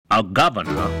A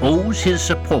governor owes his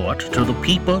support to the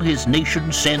people his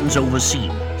nation sends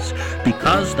overseas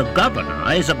because the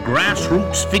governor is a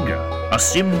grassroots figure, a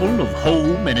symbol of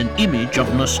home and an image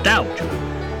of nostalgia.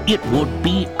 It would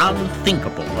be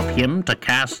unthinkable of him to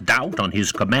cast doubt on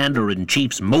his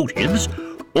commander-in-chief's motives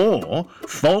or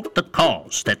fault the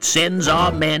cause that sends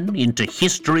our men into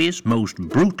history's most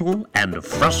brutal and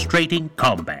frustrating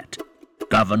combat.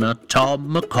 Governor Tom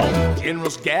McCall.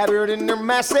 Generals gathered in their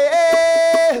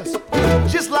masses,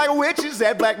 just like witches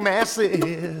at black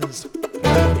masses.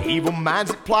 The evil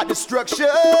minds that plot destruction,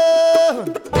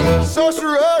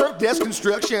 sorcerer of death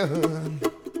construction.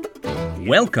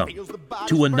 Welcome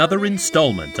to another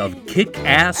installment of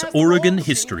Kick-Ass Oregon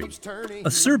History,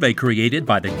 a survey created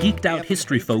by the geeked out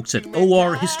history folks at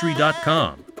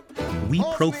orhistory.com. We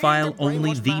profile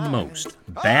only the most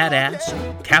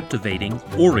badass, captivating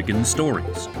Oregon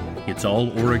stories. It's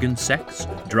all Oregon sex,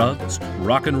 drugs,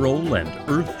 rock and roll, and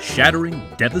earth-shattering,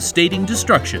 devastating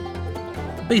destruction.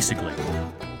 Basically,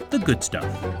 the good stuff.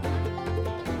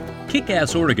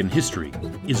 Kick-Ass Oregon History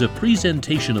is a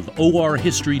presentation of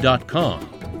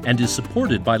orhistory.com and is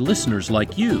supported by listeners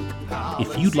like you.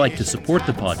 If you'd like to support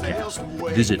the podcast,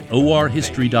 visit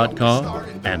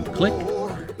orhistory.com and click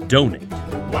Donate.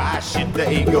 Why should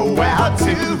they go out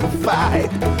to fight?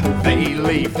 They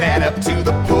leave that up to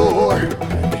the poor,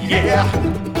 yeah.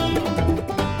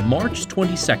 March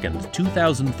 22nd,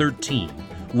 2013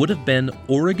 would have been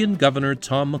Oregon Governor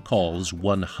Tom McCall's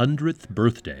 100th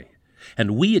birthday.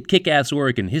 And we at Kick-Ass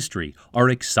Oregon History are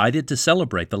excited to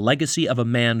celebrate the legacy of a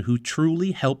man who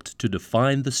truly helped to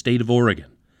define the state of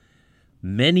Oregon.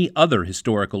 Many other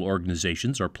historical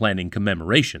organizations are planning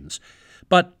commemorations,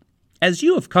 but as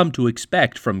you have come to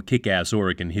expect from Kick-Ass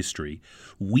Oregon History,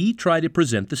 we try to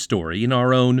present the story in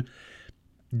our own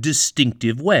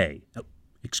distinctive way.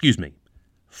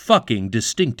 Fucking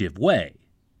distinctive way.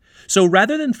 So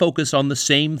rather than focus on the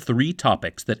same three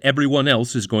topics that everyone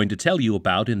else is going to tell you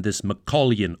about in this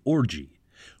McCallian orgy,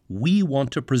 we want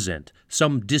to present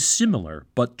some dissimilar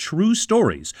but true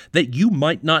stories that you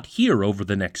might not hear over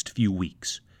the next few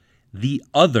weeks. The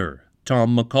other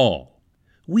Tom McCall.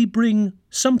 We bring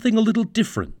something a little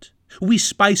different. We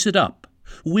spice it up.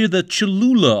 We're the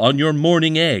Cholula on your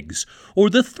morning eggs, or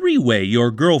the three-way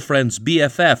your girlfriend's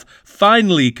BFF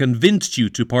finally convinced you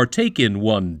to partake in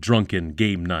one drunken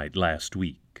game night last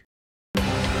week.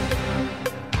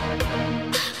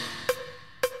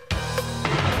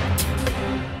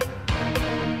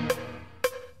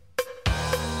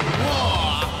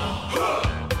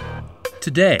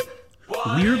 Today,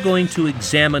 we're going to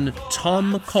examine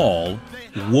Tom McCall,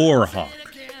 Warhawk,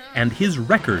 and his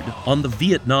record on the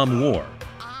Vietnam War,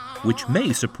 which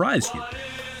may surprise you.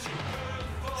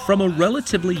 From a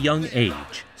relatively young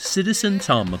age, Citizen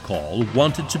Tom McCall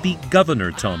wanted to be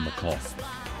Governor Tom McCall.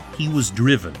 He was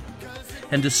driven,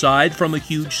 and aside from a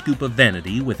huge scoop of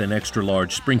vanity with an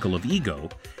extra-large sprinkle of ego,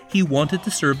 he wanted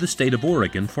to serve the state of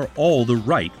Oregon for all the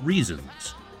right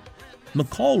reasons.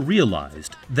 McCall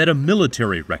realized that a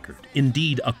military record,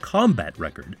 indeed a combat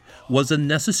record, was a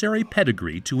necessary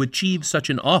pedigree to achieve such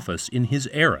an office in his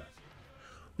era.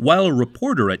 While a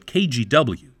reporter at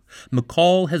KGW,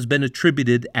 McCall has been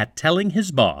attributed at telling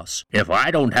his boss, "If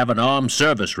I don't have an armed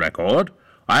service record,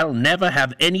 I'll never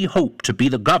have any hope to be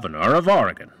the governor of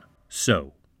Oregon."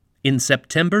 So, in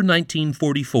September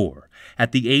 1944,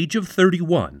 at the age of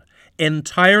 31,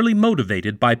 entirely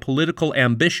motivated by political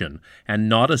ambition and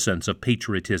not a sense of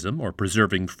patriotism or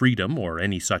preserving freedom or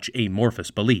any such amorphous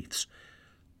beliefs,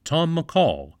 Tom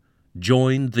McCall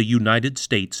joined the United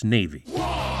States Navy.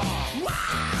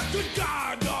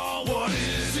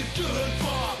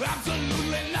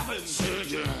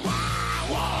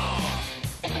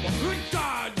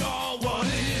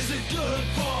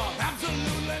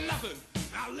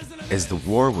 As the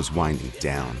war was winding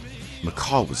down,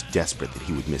 McCall was desperate that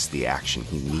he would miss the action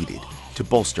he needed to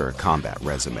bolster a combat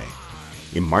resume.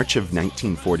 In March of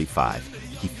 1945,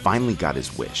 he finally got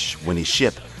his wish when his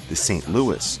ship, the St.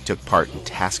 Louis, took part in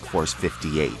Task Force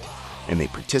 58, and they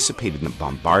participated in the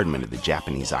bombardment of the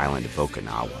Japanese island of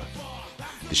Okinawa.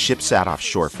 The ship sat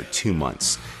offshore for 2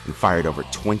 months and fired over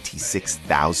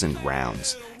 26,000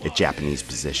 rounds at Japanese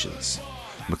positions.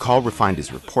 McCall refined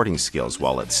his reporting skills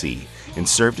while at sea and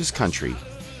served his country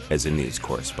as a news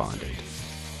correspondent.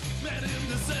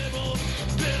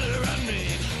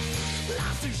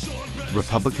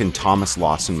 Republican Thomas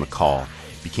Lawson McCall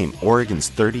became Oregon's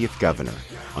 30th governor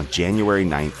on January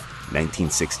 9,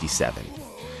 1967.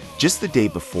 Just the day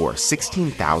before,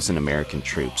 16,000 American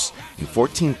troops and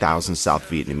 14,000 South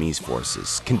Vietnamese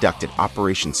forces conducted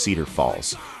Operation Cedar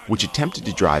Falls, which attempted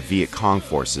to drive Viet Cong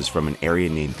forces from an area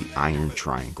named the Iron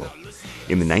Triangle.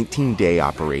 In the 19-day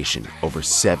operation, over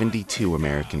 72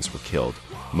 Americans were killed,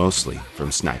 mostly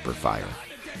from sniper fire.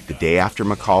 The day after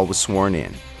McCall was sworn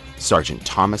in, Sergeant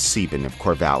Thomas Sieben of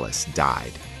Corvallis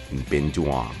died in Binh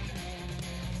Duong.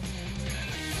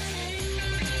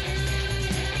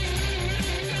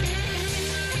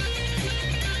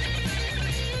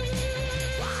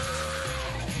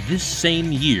 This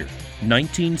same year,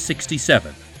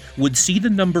 1967, would see the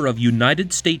number of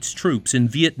United States troops in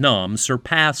Vietnam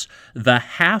surpass the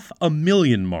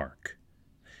 500,000 mark,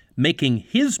 making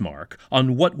his mark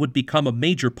on what would become a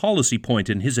major policy point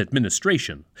in his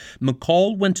administration.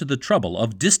 McCall went to the trouble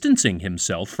of distancing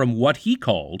himself from what he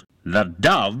called the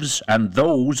doves and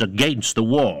those against the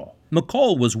war.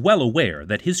 McCall was well aware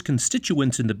that his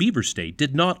constituents in the Beaver State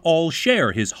did not all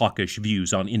share his hawkish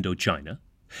views on Indochina,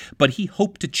 but he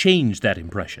hoped to change that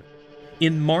impression.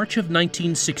 In March of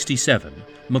 1967,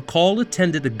 McCall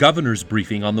attended a governor's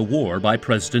briefing on the war by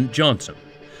President Johnson.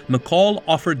 McCall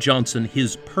offered Johnson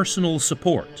his personal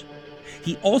support.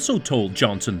 He also told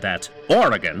Johnson that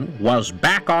Oregon was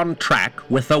back on track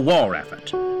with the war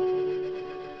effort.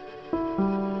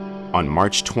 On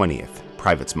March 20th,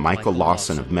 Privates Michael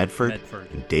Lawson of Medford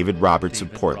and David Roberts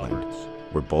of Portland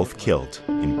were both killed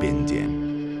in Binh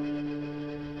Dinh.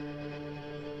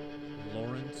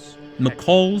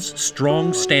 McCall's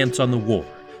strong stance on the war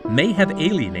may have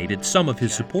alienated some of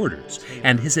his supporters,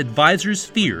 and his advisors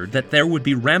feared that there would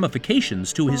be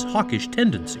ramifications to his hawkish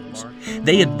tendencies.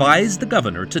 They advised the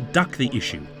governor to duck the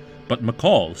issue, but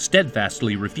McCall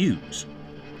steadfastly refused.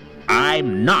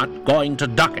 "I'm not going to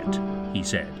duck it," he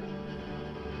said.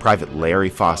 Private Larry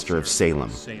Foster of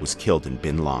Salem was killed in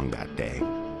Bin Long that day.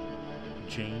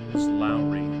 James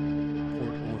Lowry,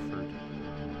 Port Orford.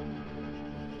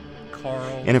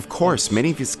 Carl. And of course,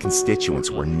 many of his constituents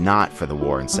were not for the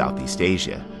war in Southeast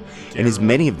Asia. And as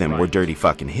many of them were dirty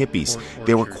fucking hippies,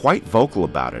 they were quite vocal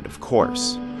about it, of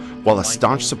course. While a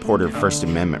staunch supporter of First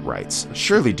Amendment rights,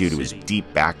 surely due to his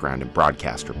deep background in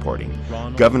broadcast reporting,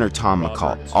 Governor Tom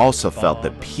McCall also felt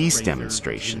that peace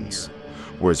demonstrations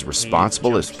were as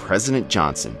responsible as President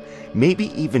Johnson,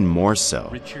 maybe even more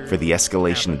so, for the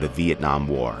escalation of the Vietnam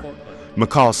War.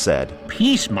 McCall said,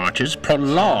 "Peace marches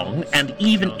prolong and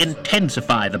even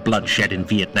intensify the bloodshed in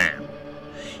Vietnam.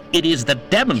 It is the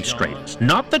demonstrators,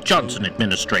 not the Johnson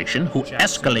administration, who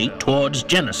escalate towards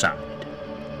genocide."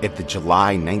 At the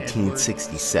July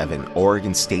 1967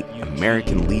 Oregon State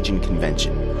American Legion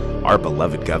Convention, our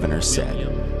beloved governor said,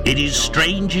 "It is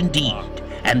strange indeed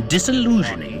and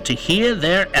disillusioning to hear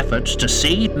their efforts to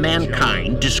save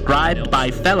mankind described by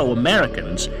fellow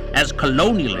Americans as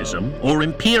colonialism or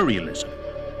imperialism.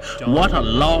 What a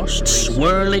lost,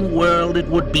 swirling world it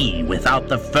would be without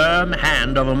the firm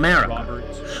hand of America,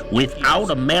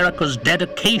 without America's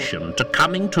dedication to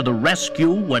coming to the rescue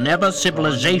whenever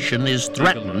civilization is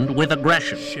threatened with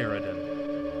aggression." Sheridan.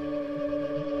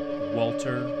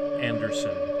 Walter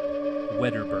Anderson,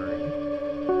 Wedderburn.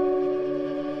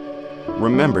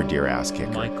 Remember, dear ass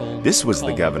kicker, this was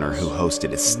the governor who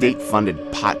hosted a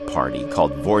state-funded pot party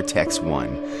called Vortex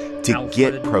One to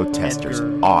get protesters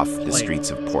off the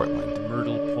streets of Portland.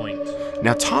 Myrtle Point.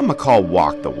 Now, Tom McCall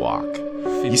walked the walk.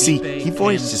 You see, he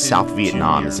voyaged to South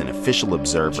Vietnam as an official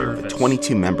observer of a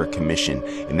 22-member commission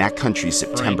in that country's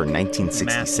September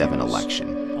 1967 election.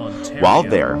 While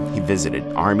there, he visited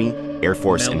Army, Air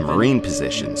Force, and Marine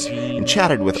positions and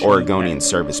chatted with Oregonian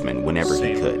servicemen whenever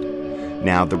he could.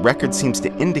 Now, the record seems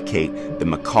to indicate that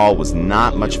McCall was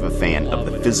not much of a fan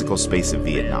of the physical space of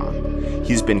Vietnam.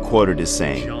 He's been quoted as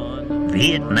saying,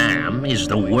 "Vietnam is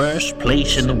the worst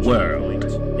place in the world,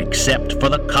 except for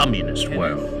the communist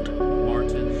world."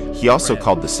 He also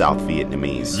called the South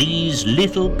Vietnamese "These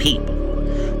little people."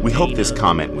 We hope this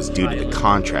comment was due to the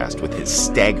contrast with his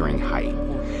staggering height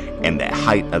and the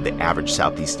height of the average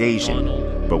Southeast Asian,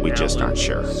 but we just aren't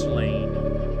sure.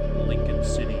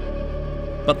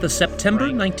 But the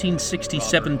September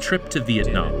 1967 trip to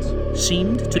Vietnam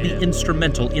seemed to be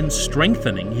instrumental in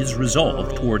strengthening his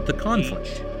resolve toward the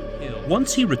conflict.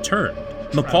 Once he returned,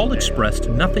 McCall expressed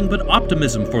nothing but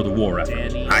optimism for the war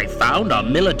effort. "I found our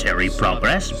military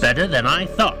progress better than I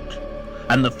thought,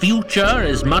 and the future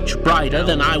is much brighter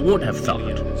than I would have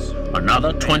thought.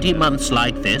 Another 20 months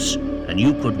like this, and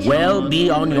you could well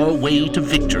be on your way to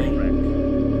victory."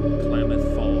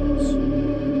 Klamath Falls.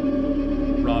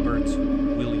 Robert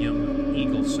William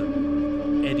Eagleson,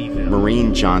 Eddyville.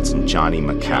 Marine Johnson Johnny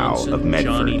Macau of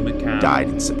Medford died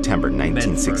in September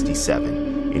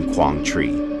 1967 in Quang Tri,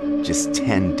 just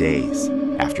 10 days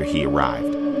after he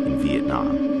arrived in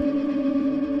Vietnam.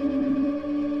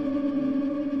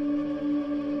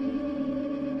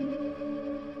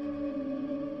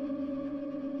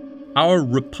 Our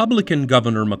Republican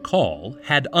Governor McCall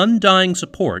had undying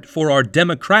support for our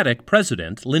Democratic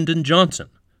President Lyndon Johnson,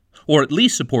 or at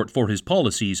least support for his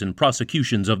policies and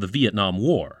prosecutions of the Vietnam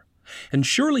War, and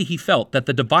surely he felt that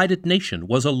the divided nation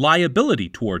was a liability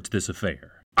towards this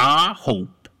affair. Our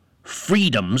hope,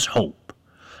 freedom's hope,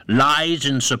 lies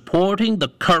in supporting the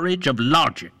courage of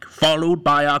logic followed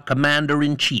by our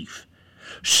Commander-in-Chief.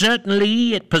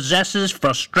 Certainly it possesses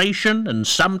frustration and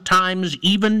sometimes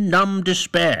even numb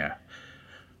despair.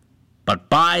 But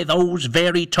by those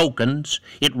very tokens,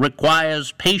 it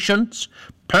requires patience,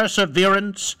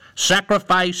 perseverance,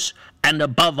 sacrifice, and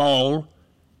above all,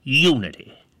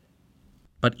 unity.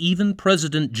 But even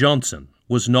President Johnson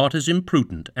was not as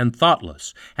imprudent and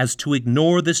thoughtless as to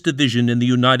ignore this division in the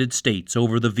United States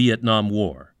over the Vietnam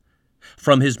War.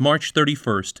 From his March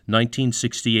 31st,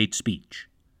 1968 speech.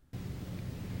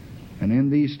 And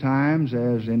in these times,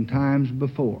 as in times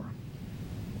before,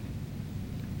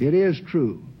 it is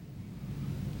true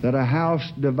that a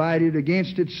house divided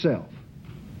against itself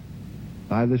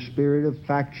by the spirit of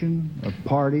faction, of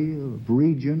party, of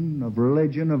region, of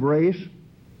religion, of race,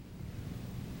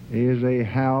 is a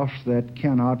house that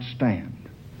cannot stand.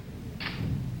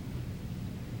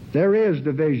 There is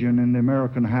division in the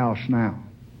American house now.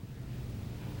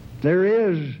 There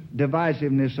is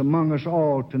divisiveness among us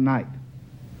all tonight.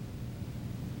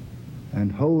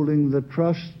 And holding the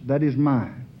trust that is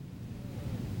mine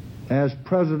as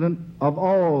President of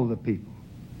all the people,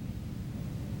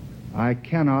 I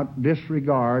cannot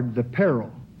disregard the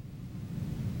peril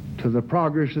to the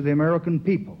progress of the American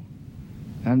people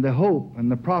and the hope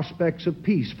and the prospects of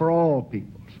peace for all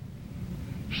peoples.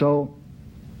 So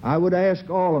I would ask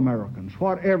all Americans,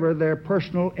 whatever their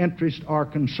personal interests are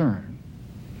concerned,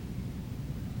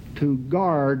 to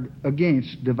guard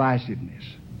against divisiveness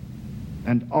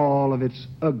and all of its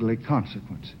ugly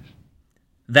consequences.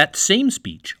 That same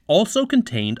speech also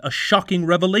contained a shocking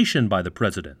revelation by the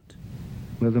president.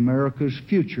 With America's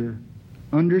future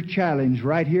under challenge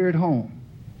right here at home,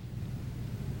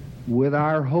 with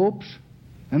our hopes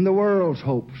and the world's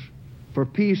hopes for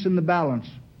peace and the balance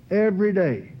every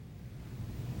day,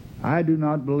 I do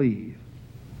not believe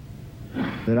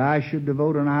that I should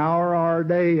devote an hour or a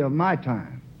day of my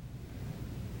time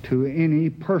to any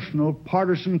personal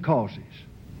partisan causes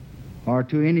or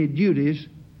to any duties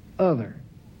other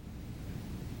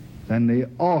than the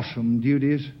awesome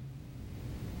duties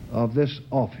of this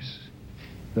office,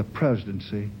 the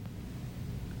presidency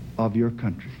of your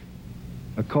country.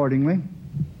 Accordingly,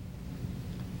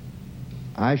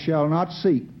 I shall not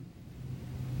seek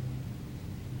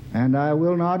and I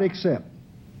will not accept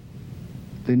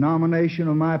the nomination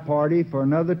of my party for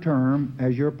another term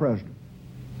as your president.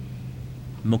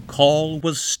 McCall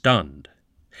was stunned.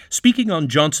 Speaking on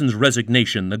Johnson's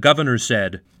resignation, the governor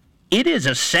said, "It is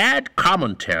a sad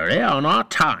commentary on our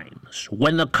times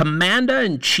when the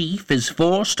Commander-in-Chief is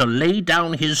forced to lay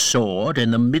down his sword in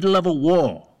the middle of a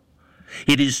war.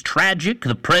 It is tragic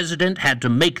the President had to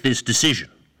make this decision.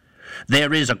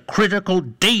 There is a critical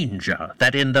danger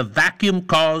that in the vacuum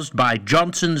caused by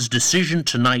Johnson's decision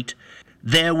tonight,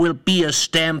 there will be a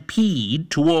stampede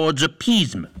towards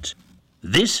appeasement.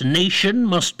 This nation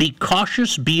must be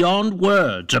cautious beyond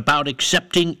words about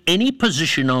accepting any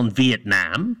position on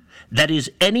Vietnam that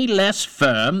is any less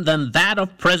firm than that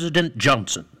of President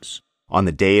Johnson's." On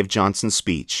the day of Johnson's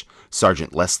speech,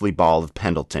 Sergeant Leslie Ball of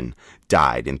Pendleton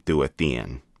died in Thu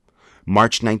Thien.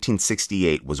 March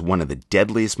 1968 was one of the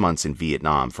deadliest months in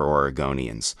Vietnam for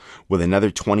Oregonians, with another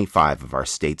 25 of our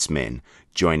state's men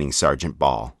joining Sergeant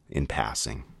Ball in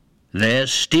passing.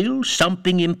 There's still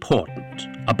something important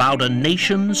about a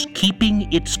nation's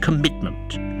keeping its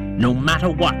commitment, no matter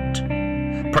what.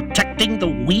 Protecting the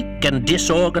weak and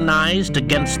disorganized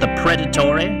against the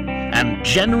predatory, and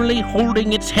generally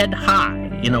holding its head high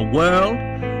in a world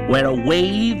where a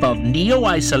wave of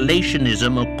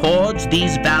neo-isolationism accords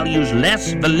these values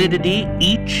less validity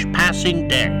each passing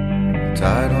day.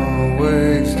 Tidal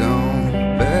waves don't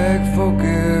beg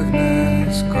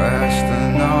forgiveness, crashed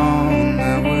and on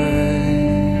their way.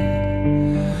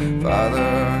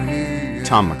 Father,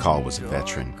 Tom McCall was a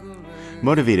veteran.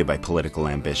 Motivated by political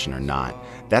ambition or not,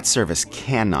 that service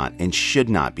cannot and should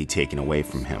not be taken away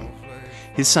from him.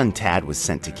 His son Tad was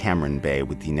sent to Cameron Bay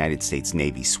with the United States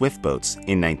Navy swift boats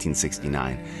in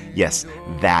 1969. Yes,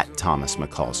 that Thomas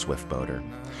McCall swift-boater.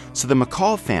 So the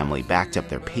McCall family backed up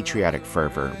their patriotic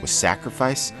fervor with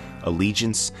sacrifice,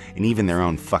 allegiance, and even their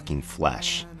own fucking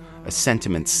flesh, a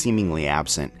sentiment seemingly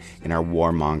absent in our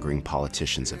warmongering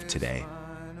politicians of today.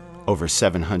 Over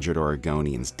 700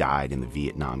 Oregonians died in the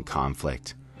Vietnam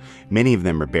conflict. Many of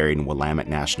them are buried in Willamette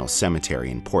National Cemetery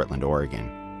in Portland, Oregon.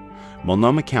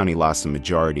 Multnomah County lost the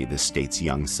majority of the state's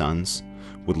young sons,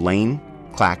 with Lane,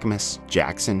 Clackamas,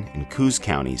 Jackson, and Coos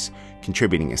counties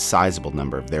contributing a sizable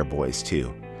number of their boys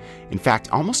too. In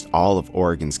fact, almost all of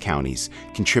Oregon's counties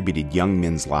contributed young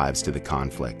men's lives to the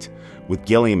conflict, with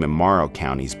Gilliam and Morrow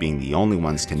counties being the only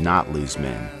ones to not lose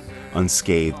men,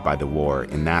 unscathed by the war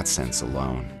in that sense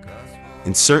alone.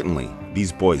 And certainly,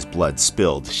 these boys' blood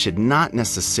spilled should not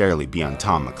necessarily be on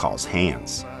Tom McCall's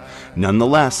hands.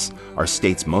 Nonetheless, our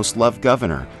state's most loved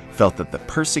governor felt that the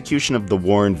persecution of the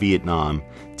war in Vietnam,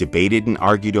 debated and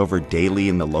argued over daily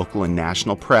in the local and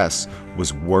national press,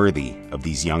 was worthy of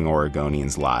these young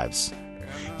Oregonians' lives.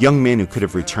 Young men who could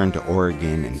have returned to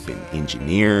Oregon and been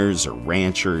engineers or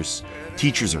ranchers,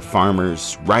 teachers or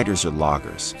farmers, writers or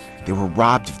loggers. They were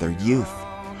robbed of their youth,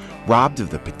 robbed of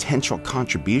the potential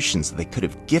contributions that they could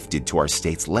have gifted to our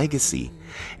state's legacy.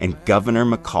 And Governor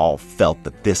McCall felt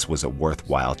that this was a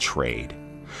worthwhile trade.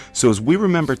 So as we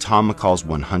remember Tom McCall's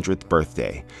 100th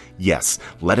birthday, yes,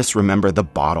 let us remember the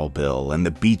bottle bill and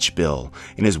the beach bill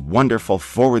and his wonderful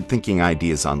forward-thinking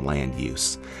ideas on land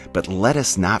use. But let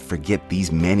us not forget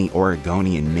these many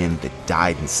Oregonian men that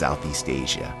died in Southeast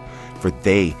Asia, for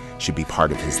they should be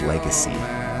part of his legacy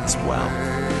as well.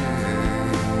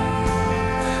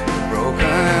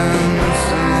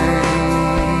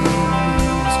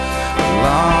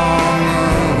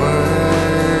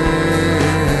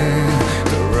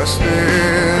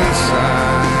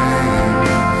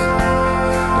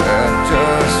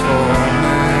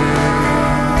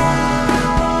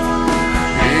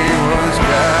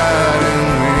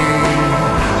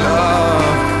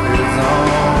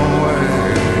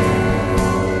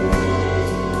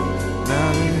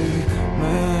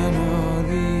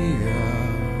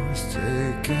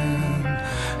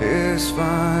 His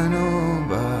final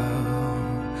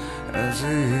bow as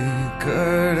the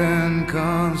curtain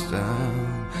comes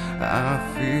down. I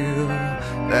feel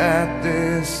that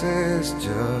this is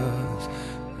just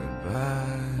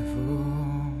goodbye for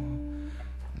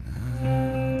now.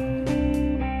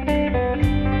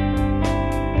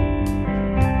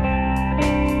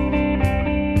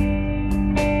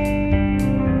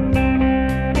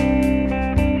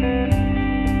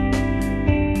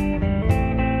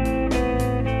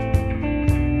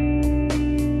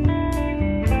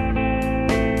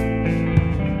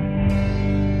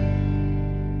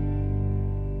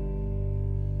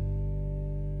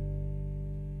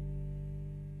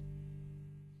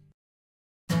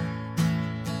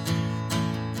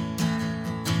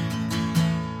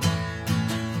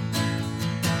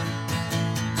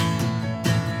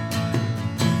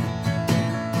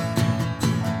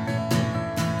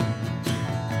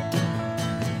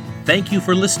 Thank you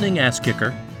for listening, Ass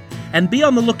Kicker, and be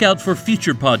on the lookout for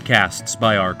future podcasts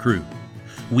by our crew.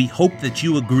 We hope that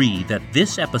you agree that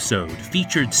this episode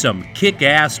featured some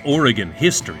kick-ass Oregon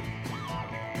history.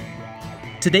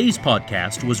 Today's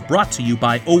podcast was brought to you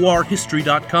by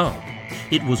orhistory.com.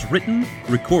 It was written,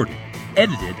 recorded,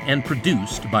 edited, and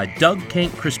produced by Doug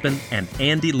Kank Crispin and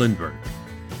Andy Lindberg.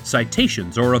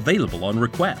 Citations are available on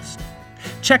request.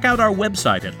 Check out our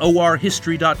website at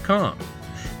orhistory.com.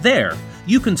 There,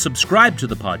 you can subscribe to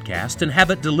the podcast and have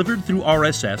it delivered through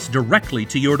RSS directly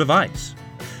to your device.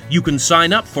 You can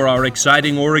sign up for our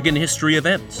exciting Oregon history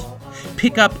events,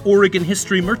 pick up Oregon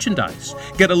history merchandise,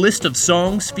 get a list of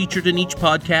songs featured in each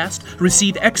podcast,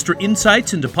 receive extra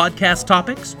insights into podcast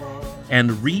topics,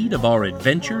 and read of our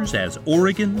adventures as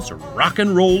Oregon's rock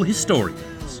and roll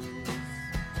historians.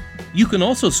 You can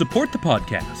also support the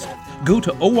podcast. Go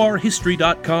to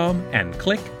orhistory.com and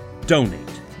click Donate.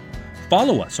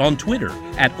 Follow us on Twitter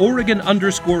at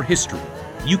Oregon_history.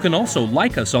 You can also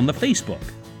like us on the Facebook.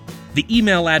 The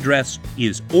email address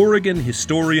is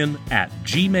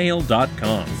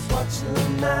OregonHistorian@gmail.com. Watch the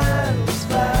miles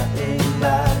flying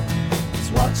by.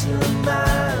 Just watch the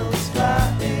miles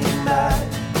flying by.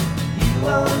 You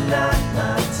are not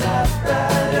my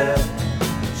typewriter.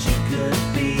 She could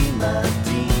be my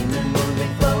demon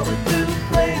moving forward through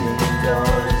flaming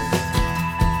doors.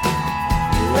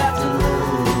 You have to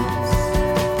lose.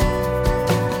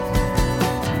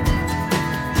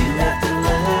 You have to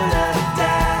learn how to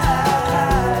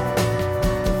die.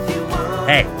 If you want,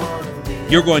 Hey,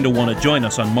 you're going to want to join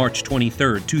us on March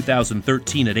 23rd,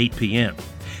 2013 at 8 p.m.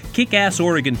 Kick-Ass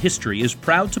Oregon History is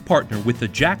proud to partner with the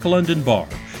Jack London Bar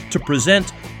to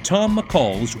present Tom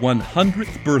McCall's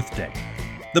 100th birthday,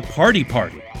 the Party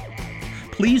Party.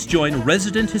 Please join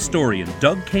resident historian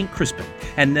Doug Kank Crispin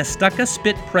and Nestucca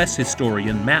Spit Press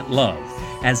historian Matt Love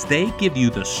as they give you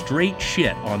the straight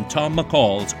shit on Tom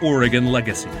McCall's Oregon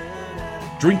legacy.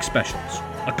 Drink specials,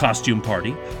 a costume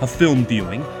party, a film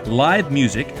viewing, live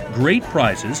music, great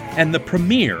prizes, and the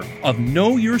premiere of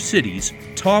Know Your City's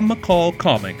Tom McCall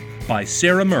comic by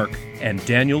Sarah Merck and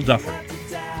Daniel Duffer.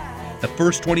 The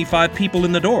first 25 people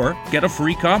in the door get a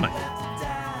free comic.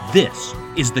 This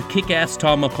is the kick-ass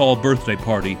Tom McCall birthday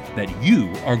party that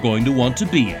you are going to want to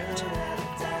be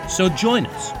at. So join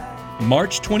us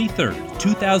March 23rd,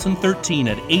 2013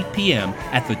 at 8 p.m.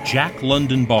 at the Jack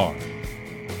London Bar.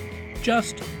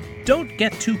 Just don't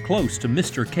get too close to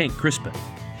Mr. Kent Crispin.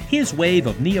 His wave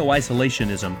of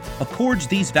neo-isolationism accords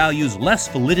these values less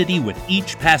validity with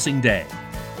each passing day.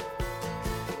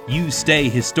 You stay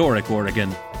historic,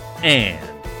 Oregon, and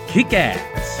kick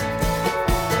ass.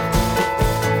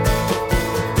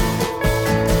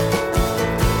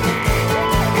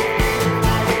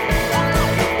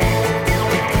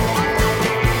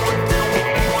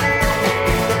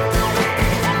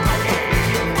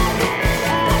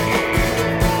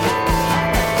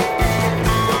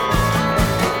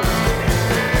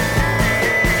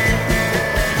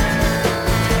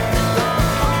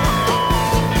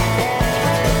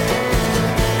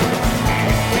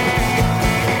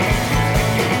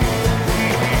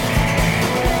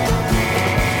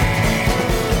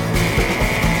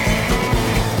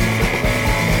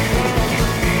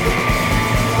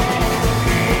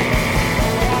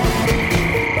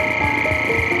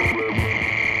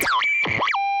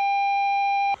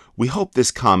 We hope this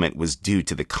comment was due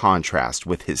to the contrast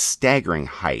with his staggering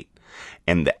height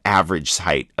and the average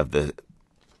height of the...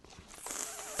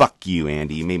 Fuck you,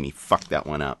 Andy. You made me fuck that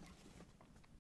one up.